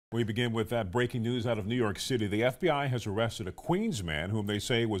We begin with that breaking news out of New York City. The FBI has arrested a Queens man whom they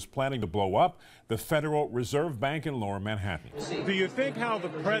say was planning to blow up the Federal Reserve Bank in Lower Manhattan. Do you think how the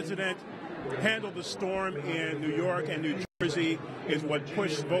president handled the storm in New York and New Jersey is what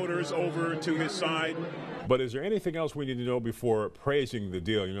pushed voters over to his side? But is there anything else we need to know before praising the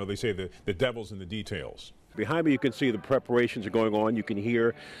deal? You know, they say the devil's in the details. Behind me, you can see the preparations are going on. You can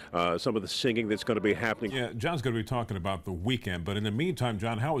hear some of the singing that's going to be happening. Yeah, John's going to be talking about the weekend. But in the meantime,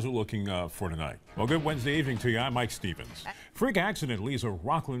 John, how is it looking for tonight? Well, good Wednesday evening to you. I'm MikeStevens. Freak accident leaves a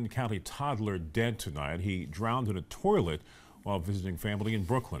Rockland County toddler dead tonight. He drowned in a toilet while visiting family in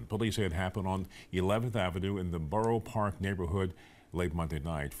Brooklyn. Police say it happened on 11th Avenue in the Borough Park neighborhood late Monday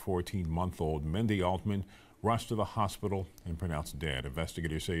night. 14-month-old Mindy Altman rushed to the hospital and pronounced dead.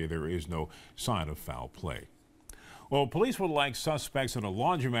 Investigators say there is no sign of foul play. Well, police would like suspects in a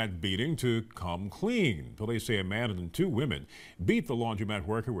laundromat beating to come clean. Police say a man and two women beat the laundromat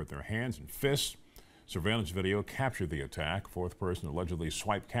worker with their hands and fists. Surveillance video captured the attack. Fourth person allegedly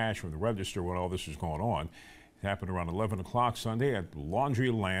swiped cash from the register when all this was going on. It happened around 11 o'clock Sunday at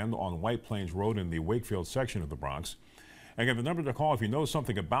Laundryland on White Plains Road in the Wakefield section of the Bronx. Again, the number to call if you know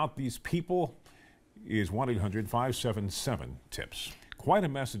something about these people is 1-800-577-TIPS. Quite a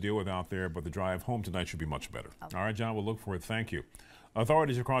mess to deal with out there, but the drive home tonight should be much better. Okay. All right, John, we'll look for it. Thank you.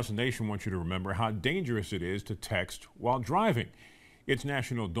 Authorities across the nation want you to remember how dangerous it is to text while driving. It's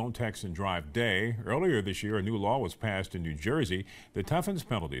National Don't Text and Drive Day. Earlier this year, a new law was passed in New Jersey that toughens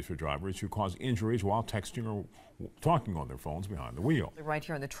penalties for drivers who cause injuries while texting or talking on their phones behind the wheel. Right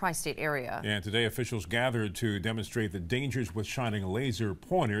here in the tri-state area. And today, officials gathered to demonstrate the dangers with shining laser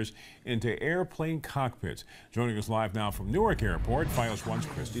pointers into airplane cockpits. Joining us live now from Newark Airport, Fios 1's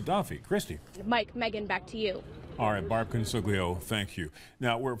Christy Duffy. Christy. Mike, Megan, back to you. All right, Barb Consiglio, thank you.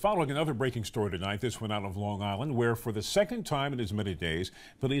 Now, we're following another breaking story tonight, this one out of Long Island, where for the second time in as many days,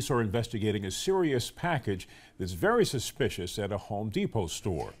 police are investigating a serious package that's very suspicious at a Home Depot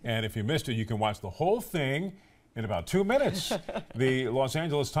store. And if you missed it, you can watch the whole thing in about 2 minutes. The Los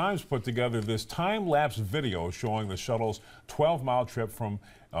Angeles Times put together this time-lapse video showing the shuttle's 12-mile trip from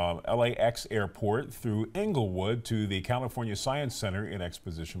LAX Airport through Inglewood to the California Science Center in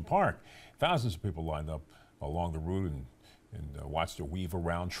Exposition Park. Thousands of people lined up along the route and watched it weave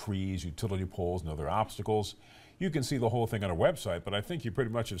around trees, utility poles, and other obstacles. You can see the whole thing on our website, but I think you pretty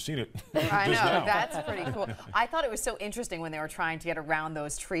much have seen it I know, now. That's pretty cool. I thought it was so interesting when they were trying to get around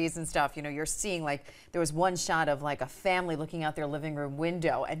those trees and stuff. You know, you're seeing, like, there was one shot of like a family looking out their living room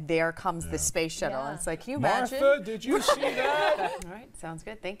window, and there comes the space shuttle. And it's like, can you imagine? Martha, did you see that? All right, sounds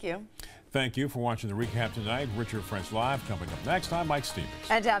good. Thank you. Thank you for watching the recap tonight. Richard French Live coming up next. I'm MikeStevens.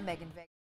 And I'm Megan.